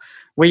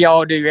 We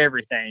all do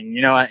everything.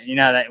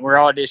 That we're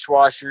all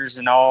dishwashers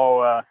and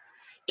all.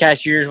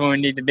 Cashiers when we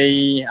need to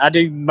be. I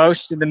do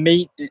most of the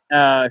meat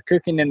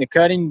cooking and the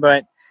cutting,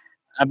 but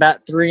about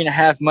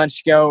 3.5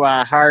 months ago,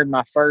 I hired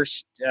my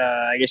first,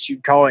 I guess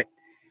you'd call it,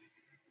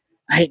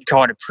 I hate to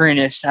call it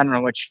apprentice, I don't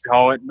know what you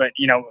call it, but,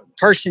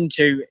 person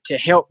to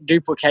help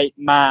duplicate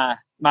my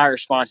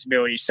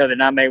responsibilities so that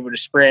I'm able to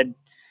spread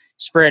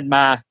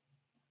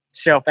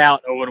myself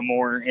out a little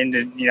more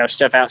into,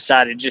 stuff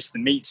outside of just the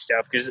meat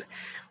stuff. Because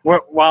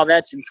while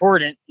that's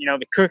important,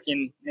 the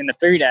cooking and the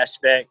food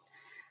aspect,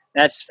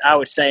 that's, I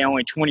would say,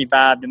 only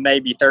 25 to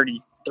maybe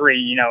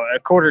 33, a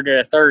quarter to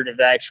a third of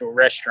the actual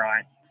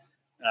restaurant.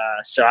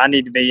 So I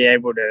need to be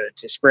able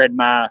to spread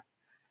my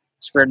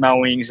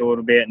wings a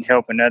little bit and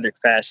help in other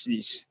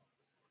capacities.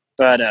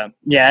 But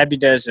yeah, Abby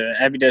does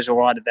a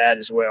lot of that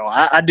as well.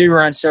 I do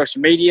run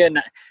social media,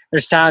 and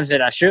there's times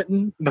that I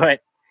shouldn't,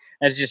 but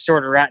that's just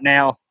sort of right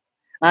now.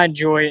 I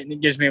enjoy it, and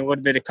it gives me a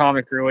little bit of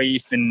comic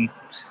relief and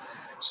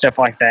stuff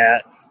like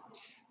that.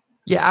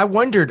 Yeah, I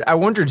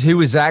wondered who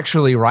was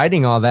actually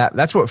writing all that.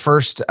 That's what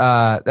first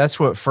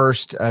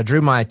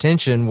drew my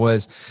attention,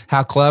 was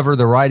how clever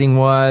the writing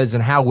was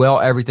and how well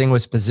everything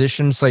was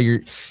positioned. So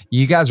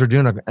you guys are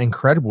doing an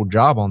incredible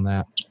job on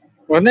that.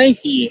 Well,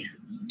 thank you.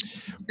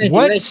 Thank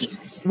you.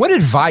 What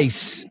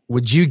advice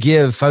would you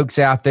give folks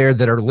out there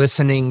that are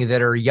listening,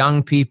 that are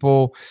young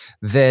people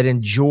that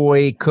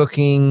enjoy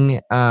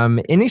cooking?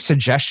 Any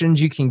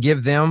suggestions you can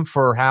give them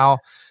for how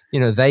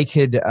they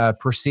could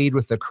proceed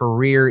with a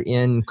career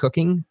in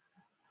cooking?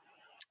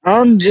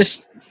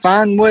 Just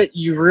find what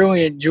you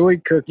really enjoy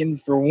cooking,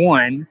 for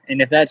one,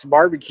 and if that's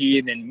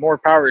barbecue, then more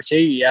power to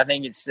you. I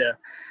think it's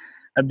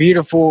a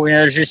beautiful,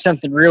 there's just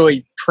something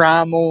really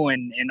primal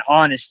and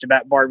honest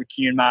about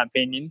barbecue, in my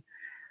opinion.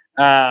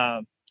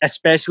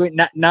 Especially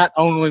not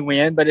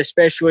only but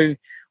especially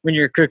when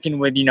you're cooking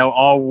with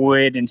all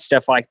wood and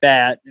stuff like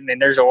that. And then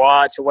there's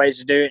lots of ways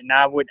to do it, and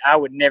I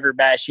would never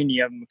bash any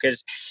of them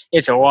because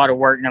it's a lot of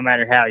work no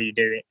matter how you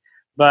do it.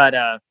 But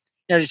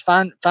just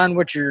find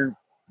what you're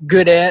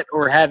good at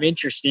or have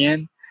interest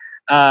in.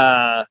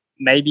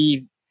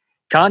 Maybe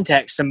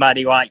contact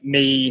somebody like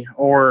me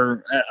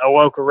or a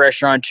local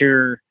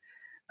restaurateur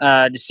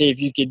to see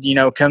if you could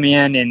come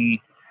in and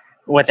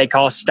what they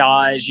call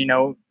stage,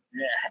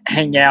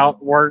 hang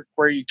out, work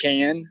where you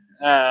can.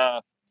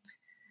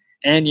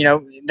 And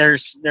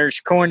there's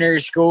culinary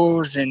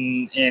schools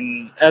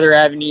and other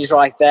avenues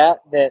like that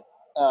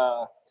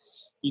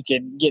you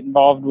could get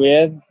involved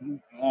with,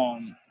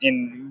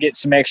 and get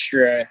some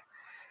extra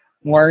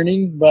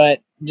learning.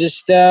 But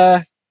just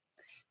if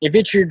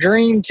it's your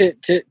dream to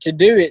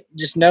do it,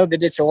 just know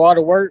that it's a lot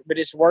of work, but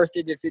it's worth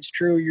it if it's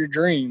truly your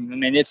dream. I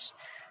mean, it's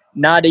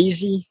not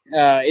easy.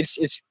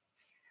 It's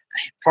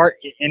part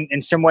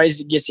in some ways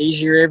it gets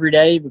easier every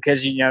day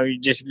because you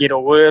just get a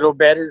little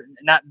better,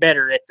 not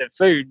better at the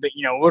food, but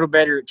a little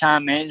better at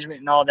time management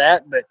and all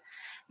that. But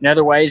in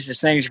other ways, as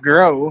things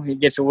grow, it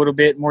gets a little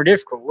bit more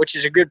difficult, which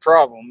is a good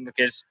problem,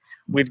 because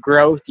with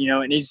growth,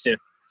 it needs to,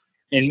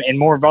 in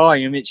more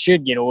volume, it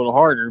should get a little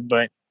harder.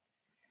 But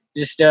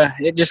just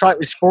like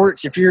with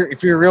sports, if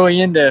you're really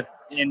into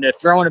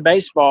throwing a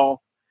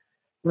baseball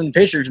from the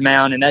pitcher's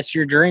mound and that's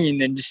your dream,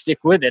 then just stick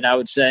with it, I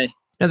would say.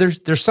 Now,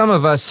 there's some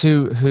of us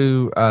who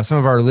some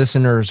of our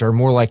listeners are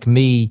more like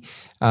me,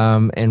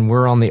 and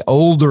we're on the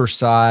older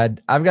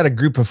side. I've got a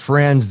group of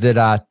friends that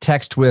I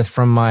text with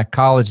from my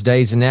college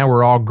days, and now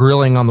we're all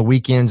grilling on the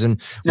weekends,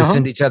 and we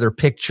send each other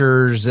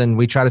pictures, and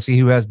we try to see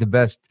who has the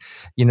best,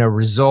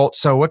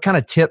 results. So what kind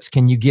of tips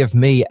can you give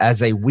me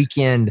as a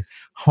weekend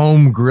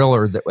home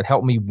griller that would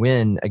help me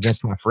win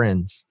against my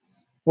friends?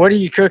 What are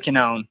you cooking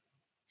on?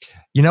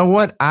 You know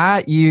what?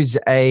 I use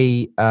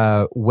a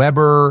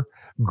Weber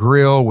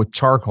grill with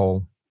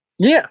charcoal.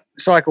 Yeah.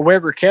 So like a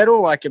Weber kettle,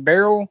 like a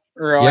barrel,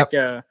 or like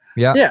a,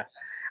 yeah.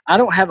 I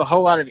don't have a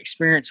whole lot of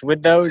experience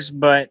with those,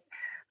 but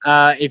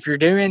if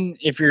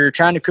you're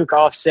trying to cook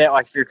offset,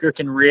 like if you're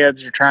cooking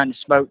ribs or trying to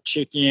smoke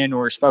chicken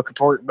or smoke a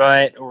pork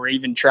butt or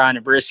even trying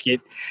to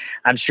brisket,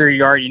 I'm sure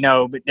you already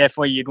know, but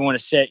definitely you'd want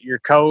to set your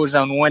coals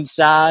on one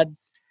side,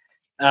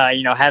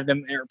 have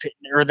them,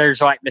 or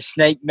there's like the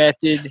snake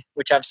method,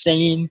 which I've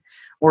seen,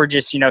 or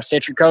just,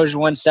 set your coals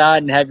on one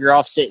side and have your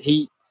offset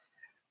heat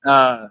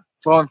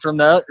flowing from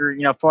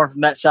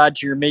that side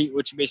to your meat,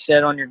 which would be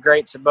set on your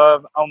grates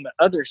above on the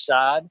other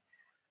side.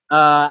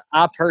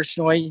 I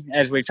personally,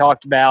 as we've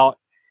talked about,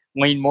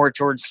 lean more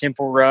towards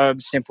simple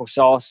rubs, simple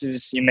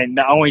sauces. I mean,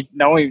 the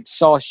only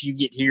sauce you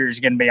get here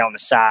is going to be on the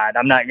side.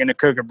 I'm not going to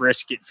cook a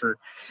brisket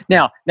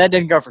now that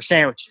doesn't go for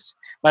sandwiches,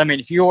 but I mean,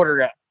 if you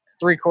order a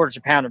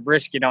 3/4 pound of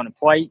brisket on a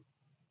plate,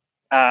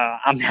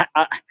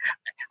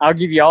 I'll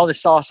give you all the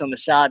sauce on the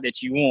side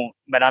that you want,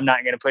 but I'm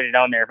not going to put it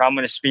on there. If I'm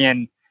going to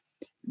spend,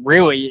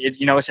 really, it's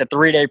a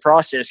 3-day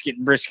process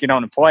getting brisket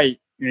on a plate,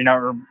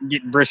 or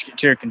getting brisket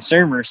to a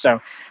consumer. So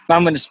if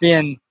I'm going to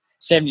spend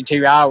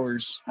 72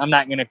 hours, I'm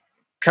not going to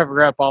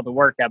cover up all the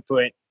work I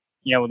put,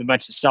 with a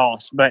bunch of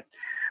sauce. But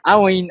I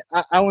lean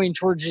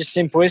towards just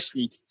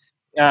simplicity,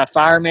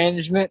 fire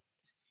management,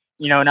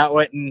 not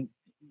letting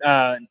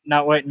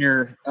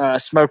your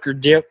smoker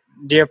dip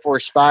or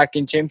spike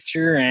in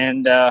temperature,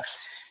 and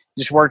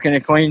just working a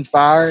clean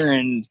fire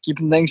and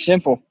keeping things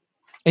simple.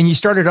 And you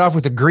started off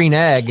with a green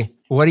egg.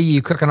 What are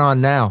you cooking on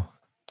now?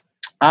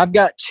 I've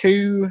got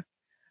 2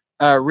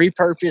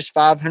 repurposed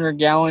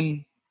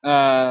 500-gallon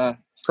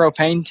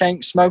propane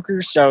tank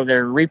smokers. So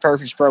they're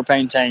repurposed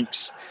propane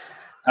tanks.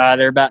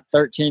 They're about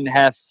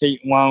 13.5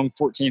 feet long,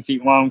 14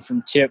 feet long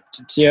from tip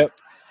to tip.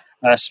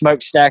 A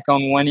smokestack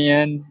on one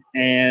end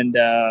and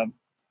a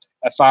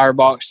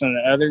firebox on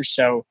the other.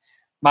 So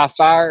my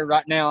fire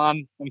right now,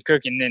 I'm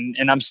cooking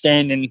and I'm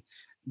standing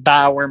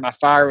by where my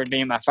fire would be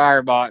in my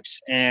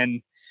firebox,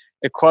 and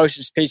the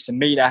closest piece of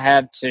meat I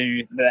have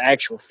to the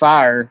actual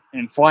fire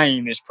and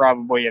flame is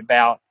probably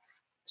about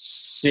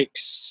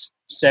 6-7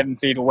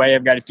 feet away.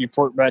 I've got a few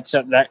pork butts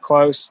up that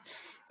close,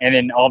 and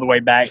then all the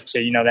way back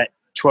to, that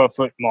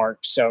 12-foot mark.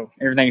 So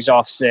everything's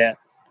offset,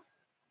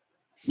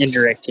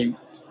 indirect heat.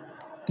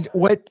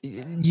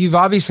 You've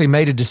obviously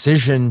made a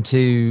decision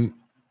to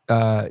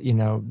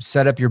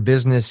set up your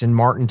business in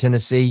Martin,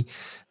 Tennessee.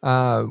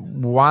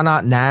 Why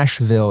not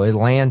Nashville,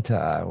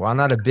 Atlanta? Why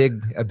not a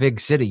big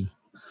city?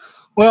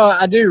 Well,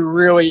 I do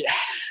really,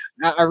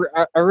 I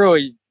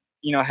really,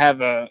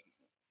 have a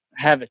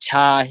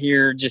tie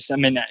here. Just,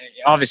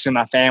 obviously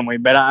my family,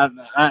 but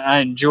I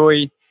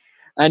enjoy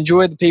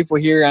the people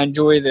here. I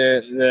enjoy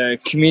the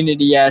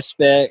community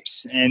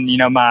aspects and,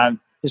 my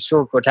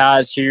historical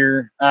ties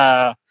here.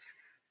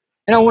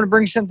 And I want to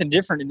bring something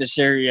different in this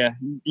area.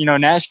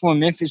 Nashville and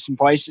Memphis and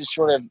places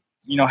sort of,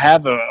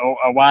 have a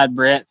wide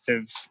breadth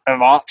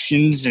of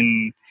options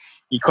and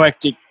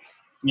eclectic,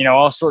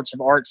 all sorts of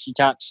artsy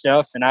type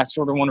stuff. And I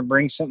sort of want to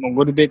bring something a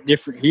little bit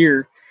different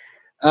here.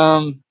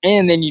 And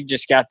then you've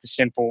just got the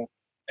simple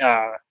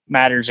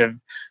matters of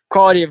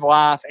quality of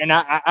life. And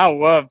I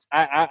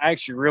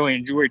actually really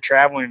enjoy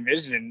traveling and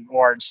visiting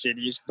large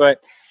cities. But,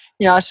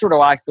 I sort of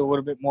like the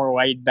little bit more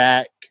laid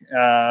back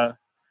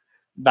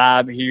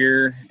vibe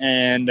here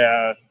and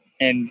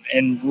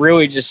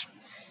really just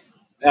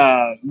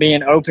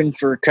being open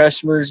for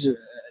customers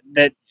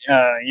that,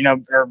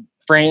 are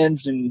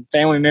friends and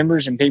family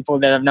members and people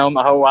that I've known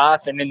my whole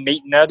life, and then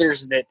meeting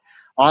others that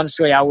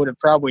honestly I would have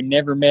probably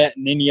never met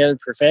in any other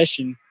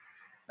profession.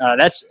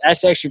 That's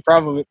actually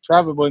probably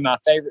my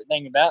favorite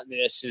thing about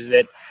this is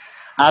that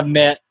I've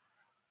met,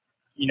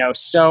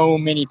 so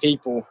many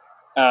people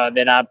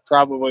that I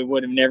probably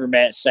would have never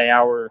met, say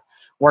I were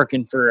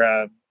working for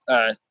a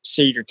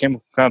seed or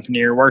chemical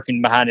company or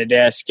working behind a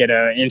desk at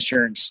an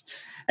insurance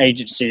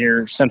agency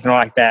or something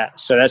like that.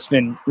 So that's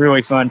been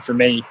really fun for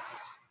me,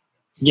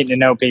 getting to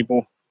know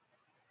people.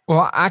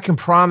 Well, I can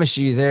promise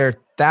you there are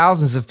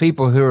thousands of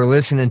people who are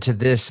listening to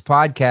this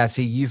podcast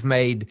who you've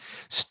made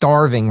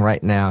starving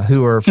right now,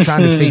 who are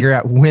trying to figure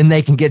out when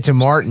they can get to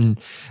Martin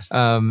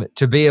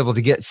to be able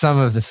to get some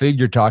of the food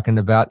you're talking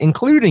about,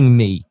 including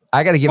me.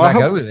 I got to get back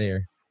over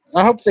there.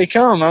 I hope they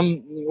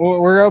come.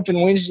 We're open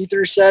Wednesday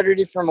through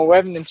Saturday from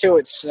 11 until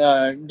it's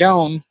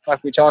gone,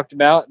 like we talked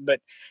about.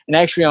 And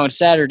actually on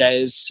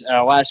Saturdays,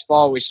 last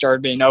fall we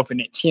started being open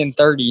at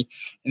 10:30,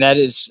 and that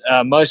is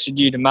mostly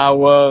due to my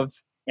love,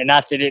 and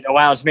not that it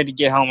allows me to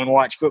get home and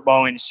watch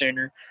football any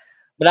sooner.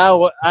 But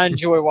I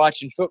enjoy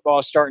watching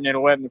football starting at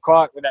 11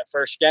 o'clock with that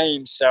first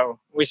game. So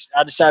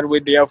I decided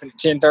we'd be open at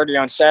 10:30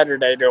 on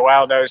Saturday to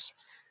allow those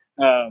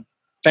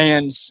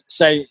fans.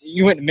 Say,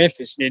 you went to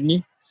Memphis, didn't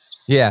you?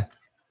 Yeah.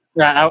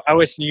 I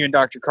listened to you and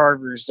Dr.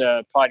 Carver's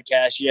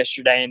podcast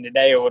yesterday and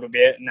today a little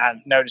bit, and I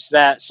noticed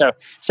that. So,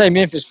 say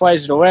Memphis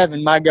plays at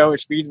 11, my goal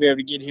is for you to be able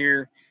to get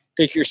here,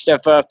 pick your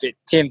stuff up at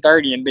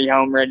 10:30, and be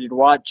home ready to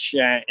watch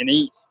and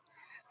eat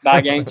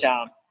by game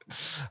time.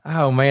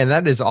 Oh man,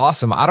 that is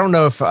awesome. I don't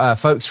know if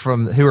folks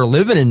who are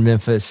living in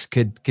Memphis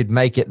could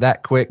make it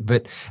that quick,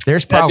 but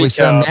there's probably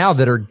some now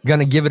that are going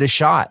to give it a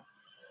shot.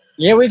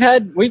 Yeah, we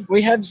had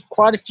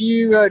quite a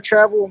few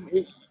travel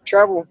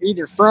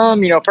either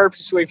from,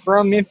 purposely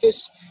from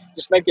Memphis,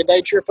 just make a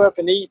day trip up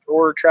and eat,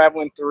 or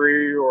traveling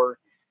through, or,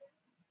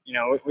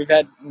 we've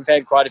had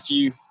quite a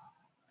few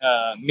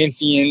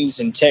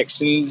Memphians and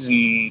Texans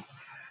and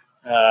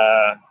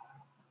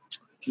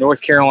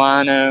North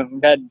Carolina.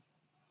 We've had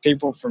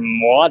people from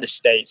a lot of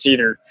states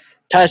either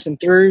passing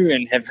through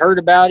and have heard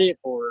about it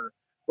or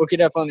look it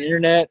up on the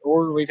internet,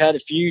 or we've had a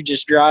few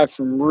just drive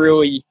from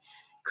really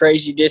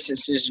crazy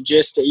distances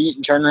just to eat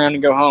and turn around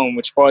and go home,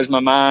 which blows my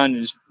mind,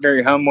 is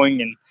very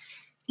humbling and,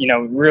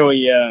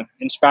 really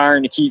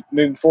inspiring to keep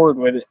moving forward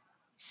with it.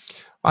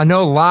 I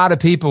know a lot of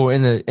people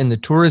in the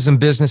tourism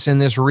business in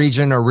this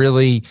region are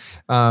really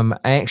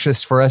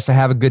anxious for us to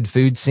have a good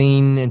food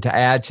scene and to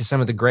add to some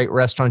of the great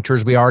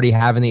restaurateurs we already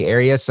have in the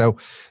area. So,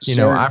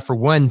 I, for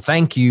one,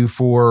 thank you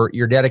for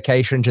your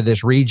dedication to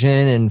this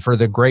region and for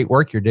the great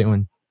work you're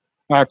doing.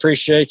 I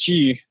appreciate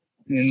you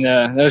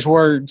and those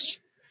words.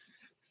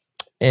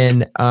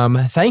 And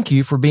thank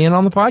you for being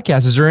on the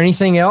podcast. Is there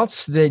anything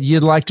else that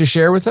you'd like to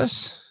share with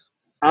us?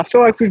 I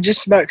feel like we've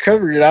just about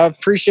covered it. I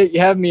appreciate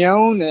you having me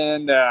on.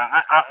 And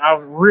I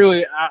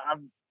really,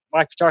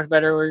 like we talked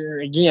about earlier,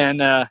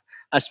 again, I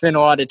spend a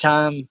lot of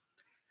time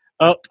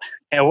up,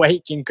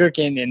 awake, and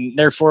cooking, and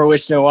therefore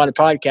listen to a lot of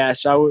podcasts.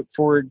 So I look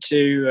forward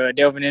to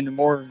delving into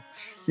more of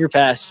your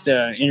past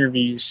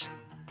interviews.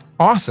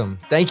 Awesome.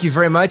 Thank you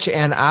very much.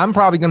 And I'm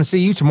probably going to see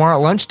you tomorrow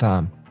at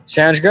lunchtime.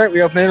 Sounds great.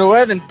 We open at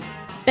 11.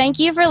 Thank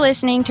you for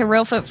listening to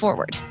Real Foot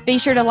Forward. Be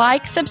sure to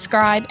like,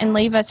 subscribe, and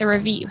leave us a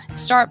review.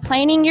 Start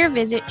planning your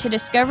visit to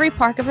Discovery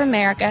Park of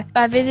America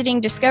by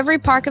visiting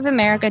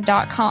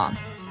discoveryparkofamerica.com.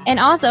 And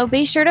also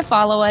be sure to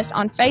follow us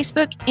on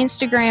Facebook,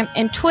 Instagram,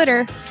 and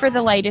Twitter for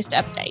the latest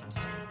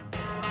updates.